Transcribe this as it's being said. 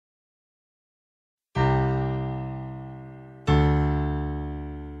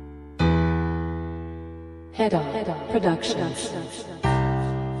Head On Productions.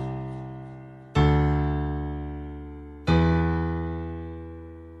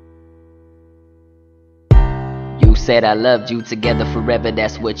 You said I loved you, together forever,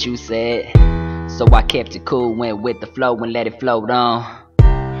 that's what you said. So I kept it cool, went with the flow and let it float on.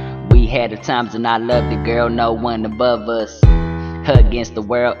 We had the times and I loved it, girl, no one above us. Against the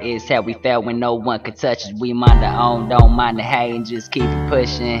world is how we felt when no one could touch us. We mind our own, don't mind the hate and just keep it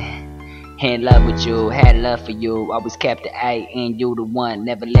pushing. In love with you, had love for you, always kept the A and you the one.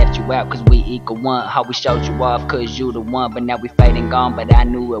 Never left you out cause we equal one. How we showed you off cause you the one. But now we fading gone, but I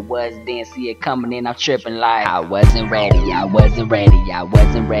knew it was. Didn't see it coming and I'm tripping like I wasn't ready, I wasn't ready, I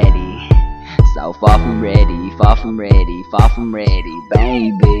wasn't ready. So far from ready, far from ready, far from ready.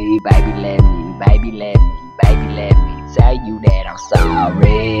 Baby, baby let me, baby let me, baby let me tell you that I'm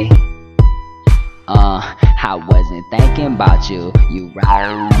sorry. I wasn't thinking about you, you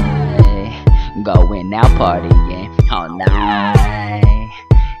right. Going out partying all night.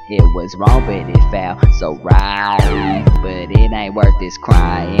 It was wrong but it felt so right. But it ain't worth this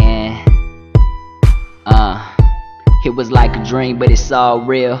crying. It was like a dream but it's all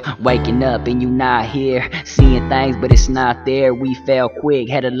real. Waking up and you not here. Seeing things but it's not there. We fell quick,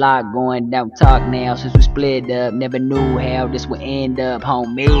 had a lot going. Don't talk now since we split up. Never knew how this would end up,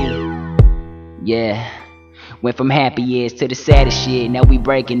 homie. Yeah, went from happy years to the saddest shit. Now we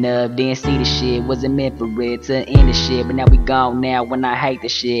breaking up, didn't see the shit. Wasn't meant for it to end the shit. But now we gone now when I hate the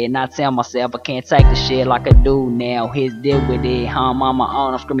shit. And I tell myself I can't take the shit like I do now. Here's deal with it, I'm on my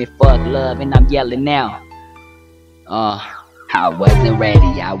own. I'm screaming fuck love and I'm yelling now. I wasn't ready,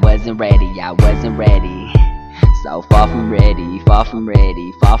 I wasn't ready, I wasn't ready. So far from ready, far from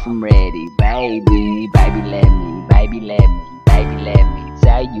ready, far from ready. Baby, baby let me, baby let me, baby let me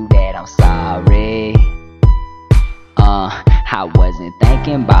tell you that I'm sorry. I wasn't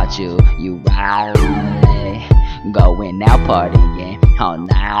thinking about you, you right. Going out partying all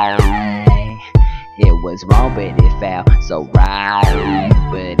night. It was wrong but it felt so right.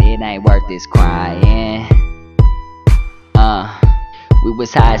 But it ain't worth this crying. We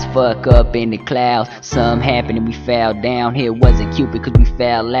was high as fuck up in the clouds. Something happened and we fell down. It wasn't cute because we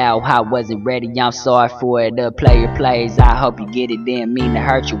fell out. I wasn't ready, I'm sorry for it. The player plays, I hope you get it. Didn't mean to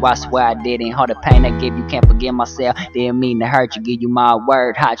hurt you, I swear I didn't. All the pain I gave you, can't forgive myself. Didn't mean to hurt you, give you my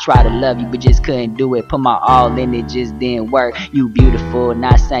word. I tried to love you but just couldn't do it. Put my all in it, just didn't work. You beautiful,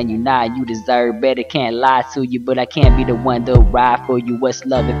 not saying you not. You deserve better, can't lie to you. But I can't be the one to ride for you. What's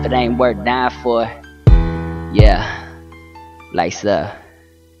love if it ain't worth dying for? Yeah. Like so,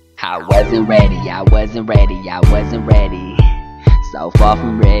 I wasn't ready, I wasn't ready, I wasn't ready. So far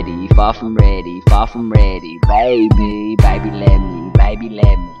from ready, far from ready, far from ready. Baby, baby let me, baby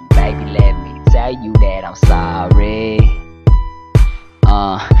let me, baby let me tell you that I'm sorry.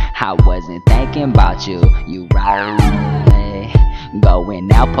 I wasn't thinking about you, you right. Going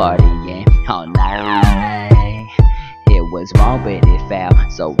out partying all night. It was wrong but it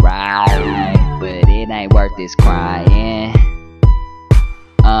felt so right. But it ain't worth this crying.